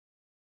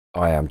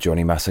I am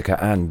Johnny Massacre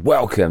and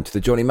welcome to the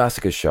Johnny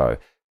Massacre Show.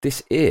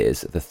 This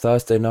is the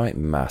Thursday Night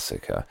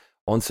Massacre.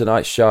 On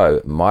tonight's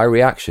show, my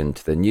reaction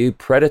to the new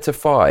Predator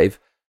 5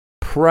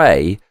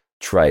 Prey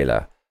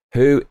trailer.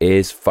 Who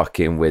is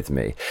fucking with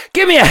me?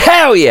 Give me a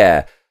hell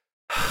yeah!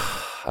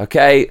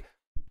 Okay,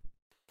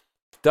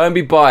 don't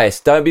be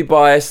biased, don't be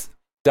biased,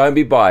 don't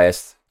be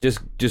biased.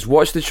 Just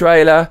watch the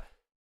trailer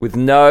with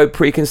no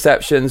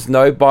preconceptions,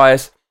 no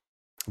bias.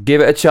 Give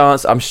it a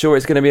chance. I'm sure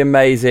it's going to be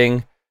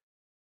amazing.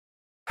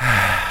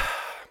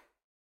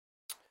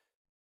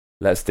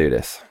 Let's do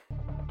this.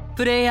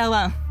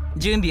 I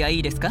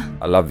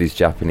love these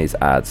Japanese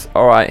ads.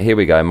 Alright, here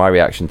we go. My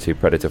reaction to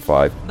Predator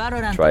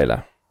 5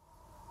 trailer.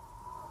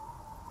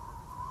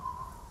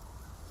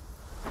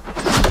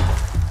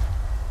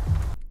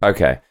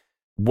 Okay.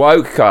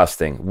 Woke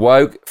casting.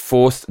 Woke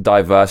forced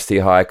diversity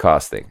hire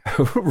casting.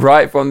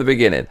 Right from the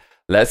beginning.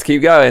 Let's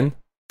keep going.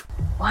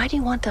 Why do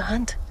you want to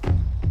hunt?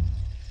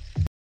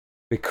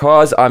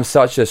 Because I'm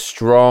such a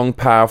strong,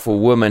 powerful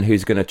woman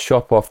who's going to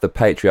chop off the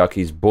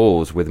patriarchy's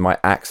balls with my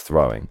axe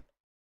throwing.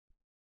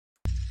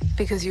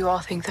 Because you all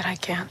think that I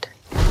can't.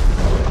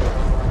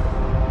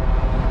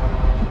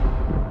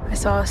 I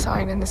saw a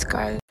sign in the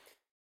sky.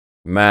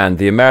 Man,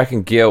 the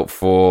American guilt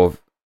for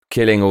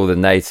killing all the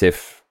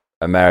Native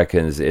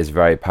Americans is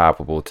very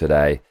palpable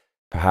today.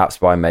 Perhaps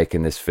by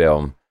making this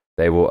film,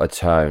 they will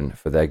atone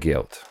for their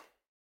guilt.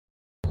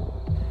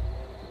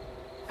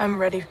 I'm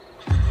ready.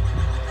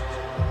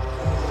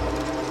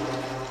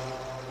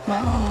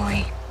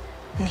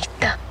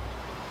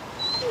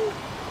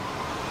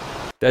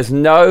 There's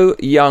no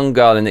young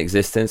girl in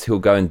existence who'll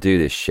go and do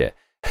this shit.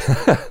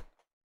 Do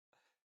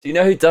you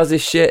know who does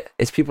this shit?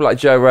 It's people like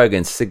Joe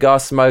Rogan, cigar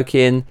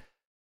smoking,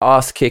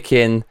 ass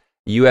kicking,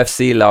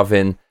 UFC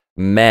loving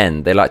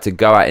men. They like to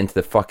go out into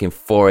the fucking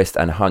forest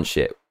and hunt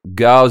shit.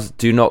 Girls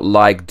do not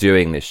like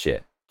doing this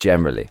shit,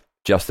 generally.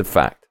 Just a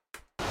fact.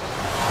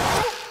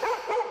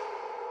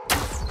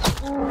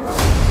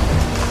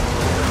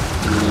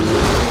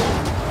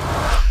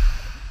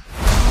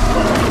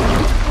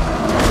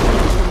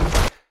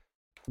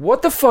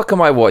 What the fuck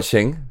am I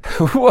watching?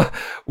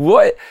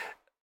 What?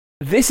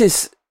 This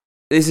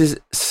is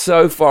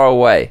so far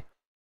away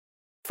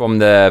from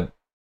the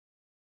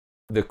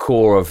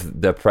core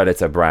of the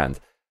Predator brand.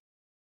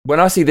 When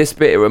I see this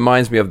bit, it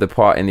reminds me of the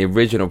part in the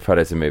original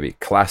Predator movie,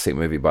 classic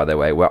movie by the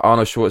way, where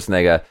Arnold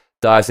Schwarzenegger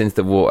dives into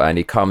the water and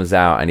he comes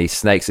out and he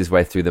snakes his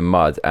way through the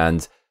mud,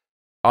 and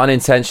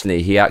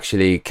unintentionally he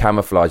actually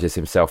camouflages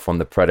himself from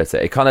the Predator.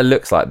 It kind of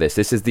looks like this.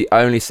 This is the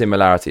only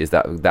similarity, is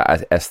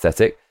that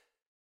aesthetic.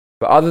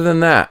 But other than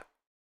that,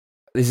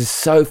 this is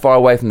so far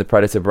away from the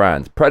Predator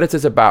brand.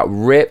 Predator's about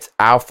ripped,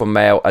 alpha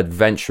male,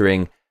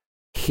 adventuring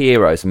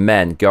heroes,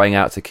 men going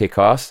out to kick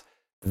ass.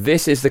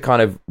 This is the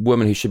kind of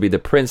woman who should be the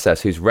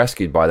princess who's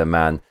rescued by the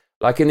man.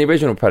 Like in the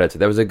original Predator,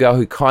 there was a girl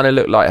who kind of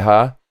looked like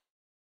her,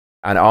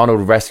 and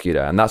Arnold rescued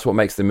her. And that's what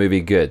makes the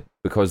movie good,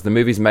 because the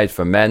movie's made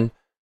for men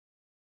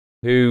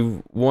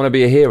who want to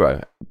be a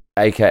hero,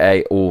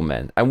 aka all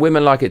men. And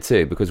women like it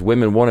too, because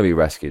women want to be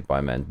rescued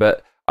by men.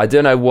 But I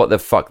don't know what the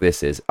fuck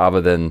this is, other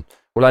than,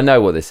 well, I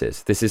know what this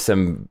is. This is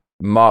some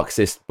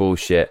Marxist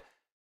bullshit.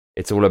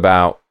 It's all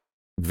about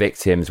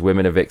victims,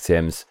 women are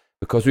victims.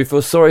 Because we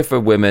feel sorry for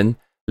women,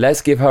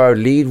 let's give her a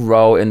lead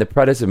role in the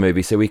Predator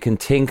movie so we can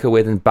tinker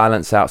with and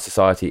balance out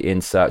society in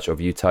search of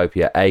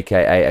utopia,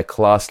 aka a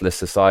classless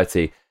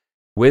society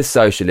with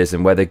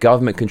socialism where the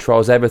government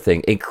controls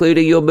everything,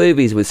 including your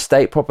movies, with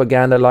state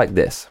propaganda like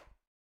this.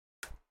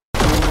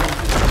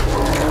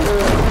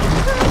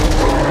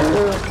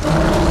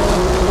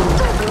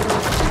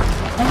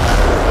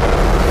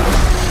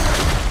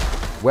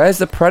 Where's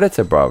the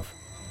Predator, bruv?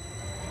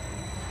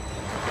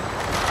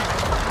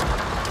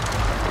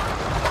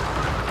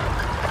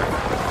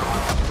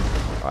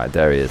 Alright,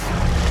 there he is.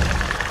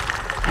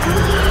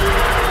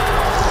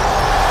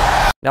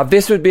 Now,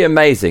 this would be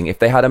amazing if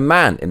they had a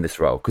man in this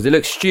role, because it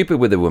looks stupid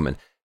with a woman.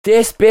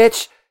 This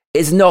bitch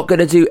is not going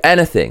to do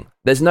anything.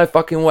 There's no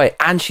fucking way.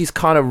 And she's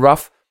kind of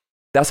rough.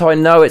 That's how I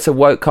know it's a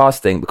woke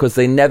casting, because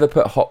they never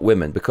put hot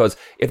women. Because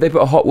if they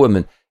put a hot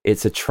woman,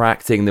 it's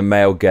attracting the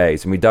male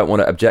gaze, and we don't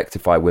want to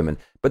objectify women.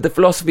 But the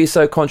philosophy is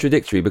so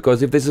contradictory,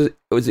 because if this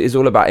is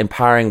all about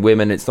empowering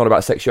women, it's not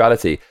about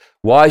sexuality.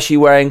 Why is she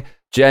wearing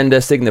gender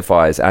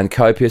signifiers and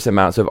copious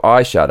amounts of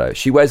eyeshadow?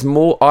 She wears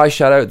more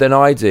eyeshadow than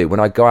I do when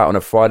I go out on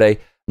a Friday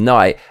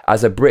night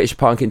as a British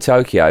punk in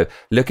Tokyo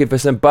looking for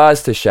some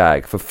birds to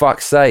shag, for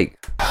fuck's sake.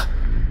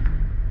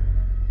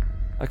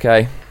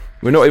 Okay,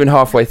 we're not even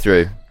halfway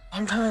through.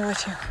 I'm coming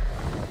with you.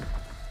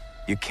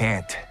 You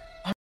can't.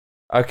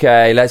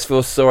 Okay, let's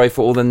feel sorry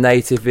for all the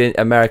Native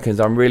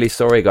Americans. I'm really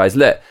sorry, guys.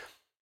 Look,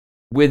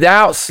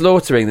 without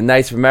slaughtering the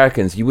Native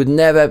Americans, you would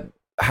never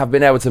have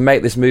been able to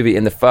make this movie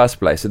in the first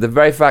place. So the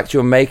very fact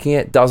you're making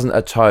it doesn't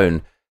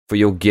atone for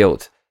your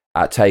guilt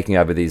at taking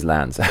over these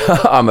lands.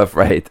 I'm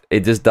afraid.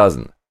 It just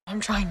doesn't. I'm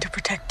trying to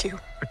protect you.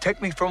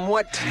 Protect me from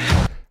what?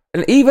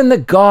 And even the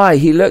guy,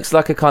 he looks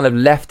like a kind of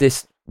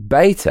leftist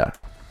beta.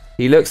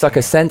 He looks like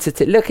a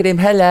sensitive... Look at him,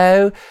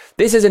 hello.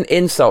 This is an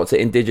insult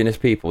to indigenous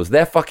peoples.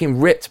 They're fucking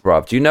ripped,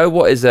 bruv. Do you know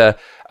what is a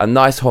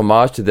nice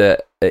homage to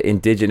the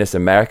indigenous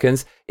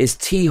Americans? Is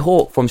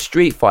T-Hawk from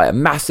Street Fighter.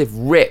 Massive,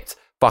 ripped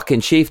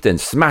fucking chieftain.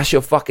 Smash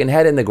your fucking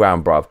head in the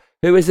ground, bruv.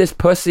 Who is this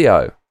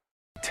pussy-o?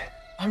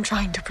 I'm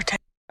trying to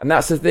protect. And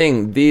that's the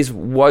thing. These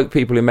woke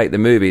people who make the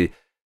movie,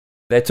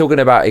 they're talking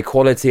about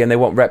equality and they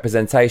want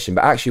representation.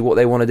 But actually what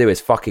they want to do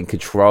is fucking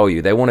control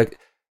you. They want to...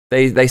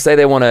 They say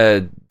they want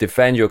to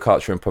defend your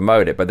culture and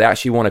promote it, but they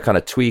actually want to kind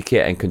of tweak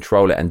it and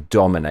control it and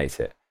dominate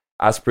it,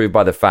 as proved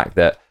by the fact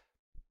that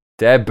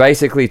they're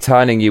basically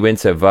turning you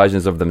into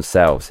versions of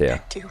themselves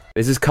here.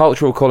 This is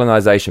cultural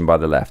colonization by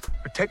the left.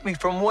 Protect me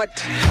from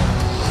what?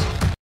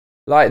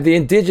 Like, the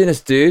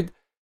indigenous dude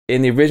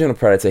in the original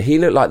Predator, he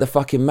looked like the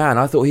fucking man.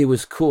 I thought he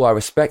was cool. I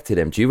respected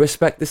him. Do you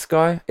respect this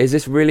guy? Is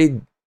this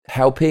really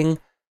helping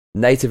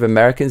Native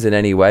Americans in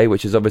any way,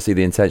 which is obviously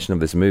the intention of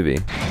this movie?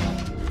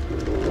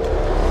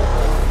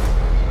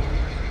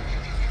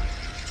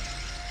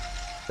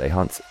 They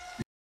hunt.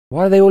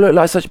 Why do they all look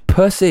like such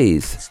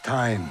pussies? It's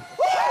time.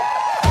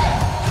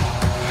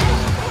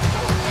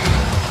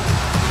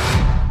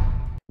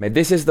 Man,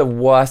 this is the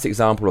worst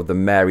example of the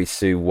Mary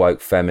Sue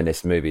woke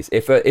feminist movies.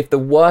 If the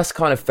worst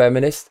kind of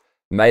feminist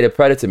made a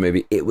Predator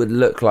movie, it would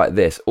look like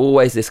this.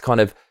 Always this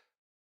kind of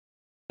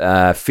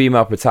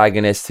female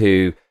protagonist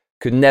who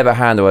could never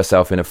handle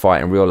herself in a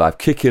fight in real life,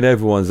 kicking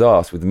everyone's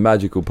ass with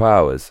magical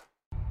powers.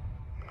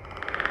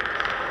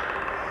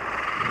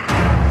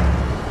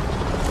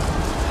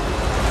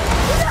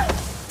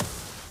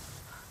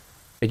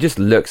 It just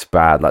looks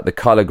bad. Like, the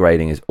color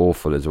grading is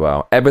awful as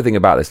well. Everything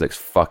about this looks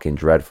fucking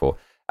dreadful.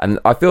 And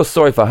I feel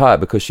sorry for her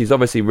because she's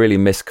obviously really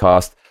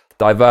miscast.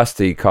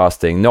 Diversity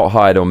casting, not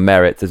hired on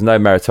merit. There's no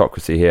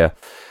meritocracy here.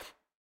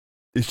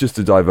 It's just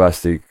a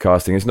diversity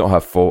casting. It's not her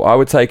fault. I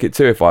would take it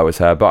too if I was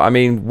her. But I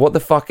mean, what the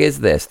fuck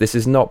is this? This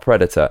is not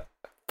Predator.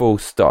 Full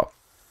stop.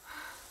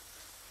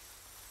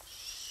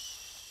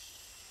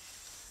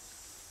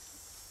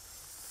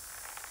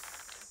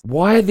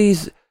 Why are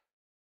these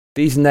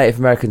Native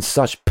Americans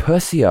such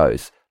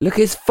pussios? Look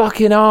at his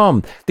fucking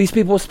arm. These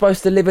people are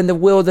supposed to live in the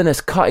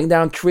wilderness, cutting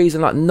down trees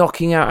and like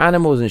knocking out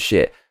animals and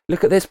shit.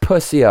 Look at this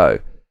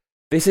pussio.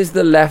 This is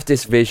the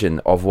leftist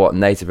vision of what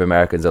Native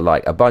Americans are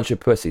like. A bunch of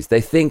pussies. They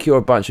think you're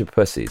a bunch of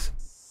pussies.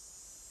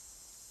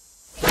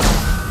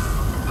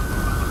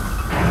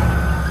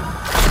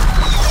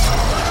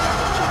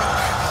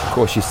 Of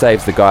course, she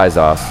saves the guy's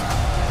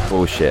ass.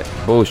 Bullshit.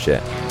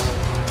 Bullshit.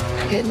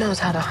 It knows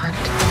how to hunt.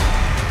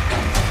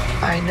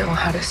 I know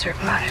how to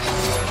survive.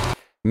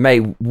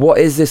 Mate, what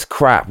is this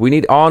crap? We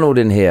need Arnold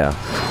in here.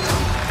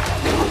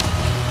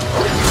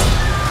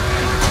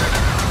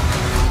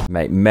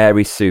 Mate,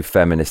 Mary Sue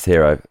feminist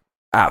hero.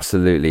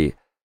 Absolutely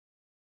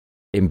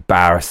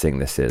embarrassing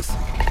this is.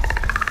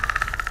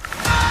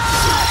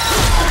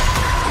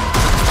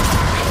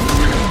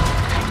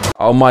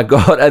 Oh my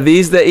god, are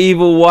these the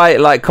evil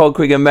white, like,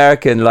 conquering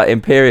American, like,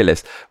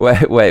 imperialists?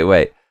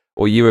 Wait.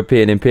 Or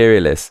European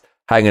imperialists?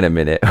 Hang on a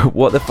minute.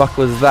 What the fuck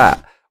was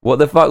that? What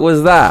the fuck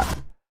was that?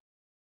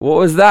 What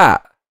was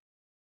that?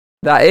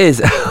 That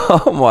is...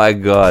 Oh my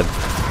god.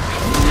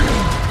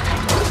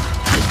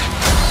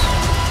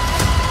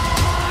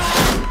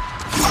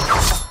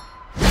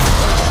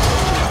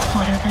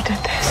 Whatever did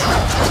this,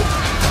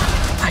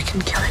 I can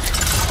kill it.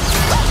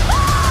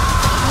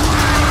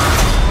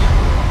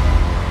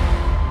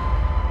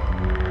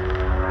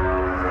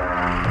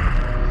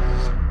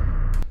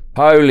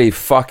 Holy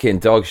fucking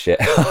dog shit.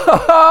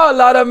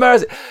 Lord of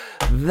mercy.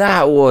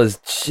 That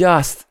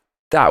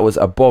was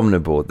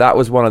abominable. That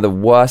was one of the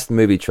worst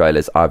movie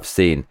trailers I've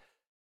seen.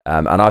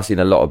 And I've seen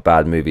a lot of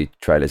bad movie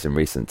trailers in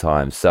recent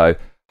times. So,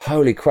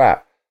 holy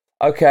crap.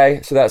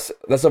 Okay, so that's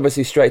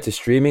obviously straight to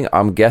streaming,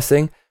 I'm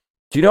guessing.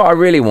 Do you know what I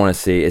really want to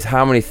see is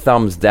how many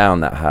thumbs down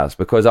that has?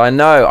 Because I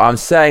know I'm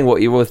saying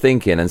what you're all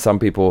thinking, and some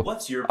people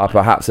are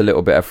perhaps a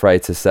little bit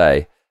afraid to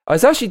say. Oh,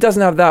 it actually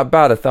doesn't have that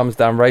bad a thumbs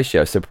down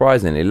ratio,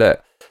 surprisingly.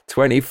 Look,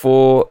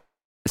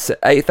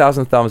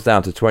 8,000 thumbs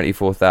down to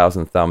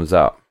 24,000 thumbs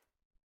up.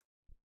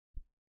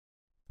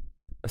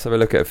 Let's have a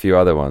look at a few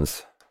other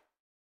ones.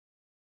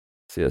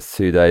 See, that's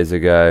 2 days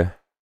ago.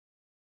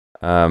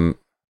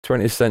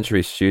 20th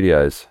Century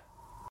Studios.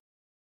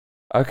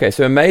 Okay,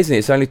 so amazing.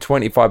 It's only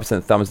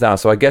 25% thumbs down.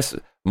 So I guess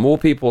more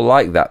people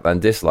like that than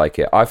dislike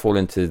it. I fall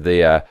into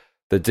the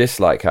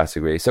dislike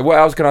category. So what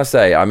else can I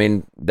say? I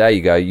mean, there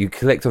you go. You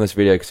clicked on this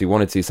video because you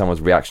wanted to see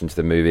someone's reaction to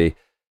the movie.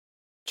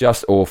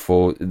 Just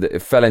awful.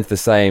 It fell into the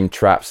same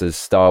traps as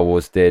Star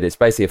Wars did. It's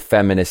basically a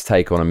feminist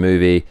take on a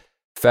movie.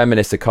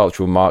 Feminists are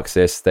cultural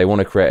Marxists. They want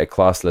to create a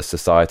classless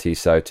society.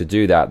 So to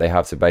do that, they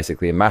have to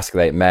basically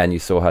emasculate men. You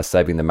saw her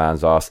saving the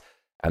man's ass.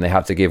 And they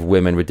have to give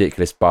women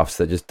ridiculous buffs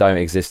that just don't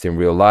exist in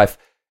real life.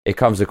 It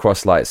comes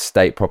across like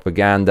state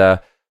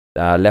propaganda.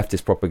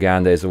 Leftist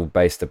propaganda is all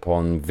based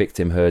upon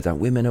victimhood. And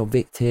women are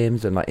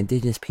victims and like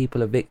indigenous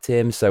people are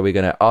victims. So we're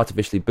going to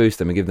artificially boost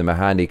them and give them a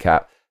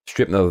handicap,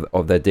 strip them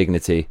of their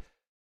dignity.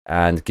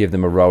 and give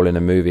them a role in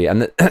a movie.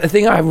 And the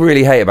thing I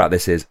really hate about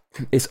this is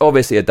it's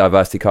obviously a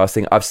diversity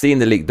casting. I've seen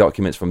the leaked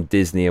documents from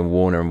Disney and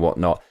Warner and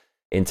whatnot,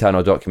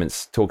 internal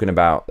documents talking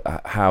about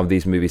how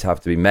these movies have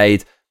to be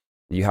made.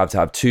 You have to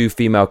have 2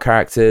 female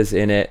characters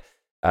in it.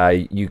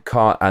 You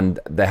can't, and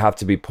there have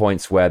to be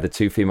points where the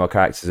 2 female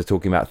characters are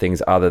talking about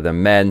things other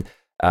than men.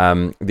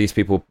 These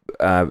people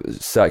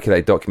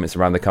circulate documents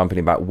around the company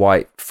about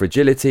white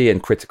fragility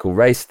and critical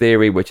race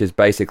theory, which is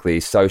basically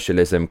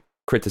socialism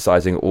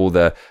criticizing all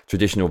the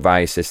traditional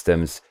value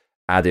systems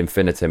ad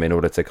infinitum in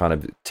order to kind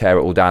of tear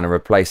it all down and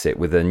replace it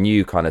with a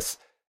new kind of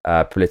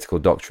political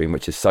doctrine,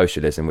 which is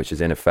socialism, which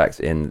is in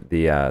effect in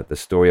the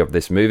story of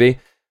this movie.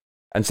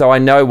 And so I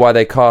know why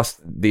they cast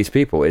these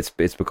people. It's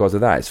because of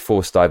that. It's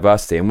forced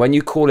diversity. And when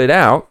you call it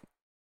out,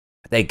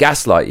 they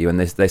gaslight you and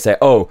they say,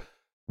 oh,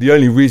 the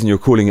only reason you're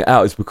calling it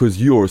out is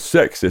because you're a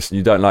sexist and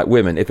you don't like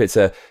women. If it's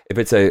a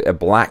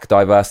black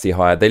diversity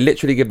hire, they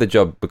literally give the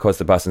job because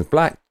the person's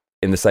black,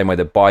 in the same way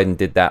that Biden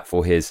did that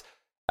for his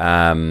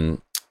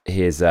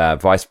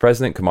vice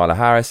president, Kamala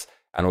Harris,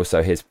 and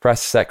also his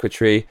press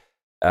secretary.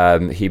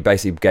 He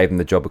basically gave them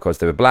the job because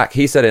they were black.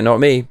 He said it, not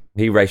me.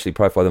 He racially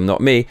profiled them,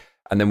 not me.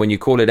 And then when you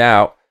call it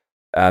out,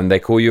 they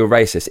call you a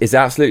racist. It's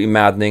absolutely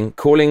maddening.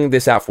 Calling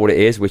this out for what it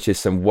is, which is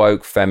some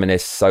woke,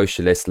 feminist,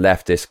 socialist,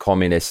 leftist,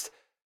 communist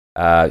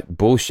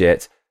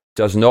bullshit,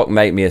 does not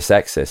make me a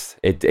sexist.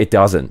 It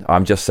doesn't.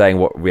 I'm just saying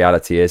what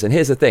reality is. And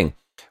here's the thing.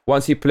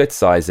 Once you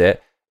politicize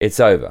it,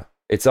 it's over.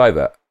 It's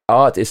over.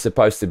 Art is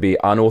supposed to be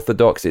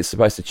unorthodox. It's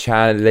supposed to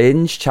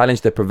challenge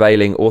the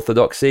prevailing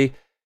orthodoxy.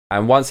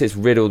 And once it's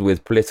riddled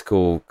with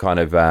political kind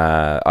of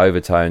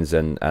overtones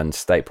and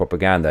state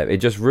propaganda, it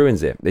just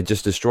ruins it. It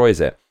just destroys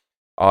it.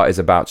 Art is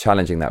about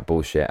challenging that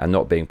bullshit and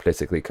not being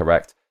politically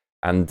correct.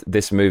 And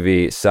this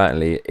movie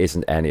certainly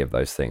isn't any of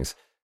those things.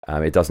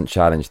 It doesn't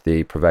challenge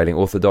the prevailing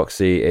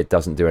orthodoxy. It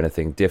doesn't do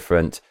anything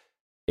different.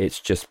 It's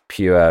just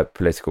pure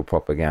political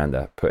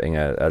propaganda, putting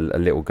a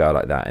little girl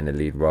like that in a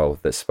lead role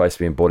that's supposed to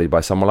be embodied by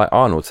someone like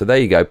Arnold. So there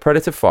you go,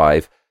 Predator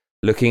 5,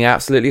 looking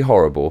absolutely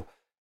horrible.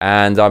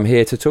 And I'm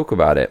here to talk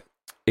about it.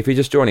 If you're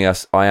just joining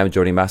us, I am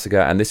Johnny Massacre,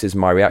 and this is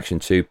my reaction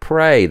to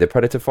Prey, the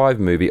Predator 5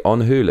 movie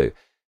on Hulu.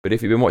 But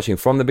if you've been watching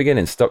from the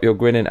beginning, stop your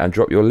grinning and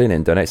drop your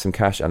linen, donate some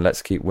cash, and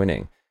let's keep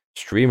winning.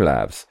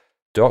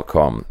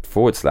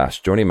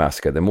 Streamlabs.com/Johnny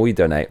Massacre. The more you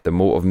donate, the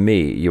more of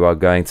me you are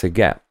going to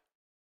get.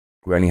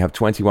 We only have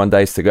 21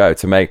 days to go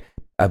to make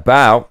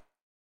about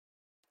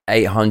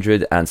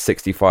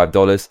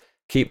 $865.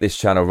 Keep this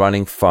channel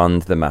running,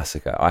 fund the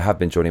massacre. I have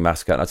been Johnny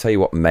Massacre, and I'll tell you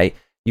what, mate,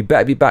 you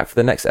better be back for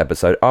the next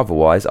episode,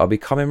 otherwise I'll be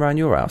coming around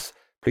your house.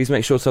 Please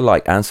make sure to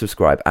like and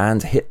subscribe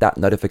and hit that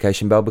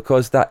notification bell,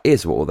 because that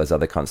is what all those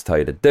other cunts tell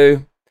you to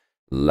do.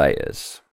 Laters.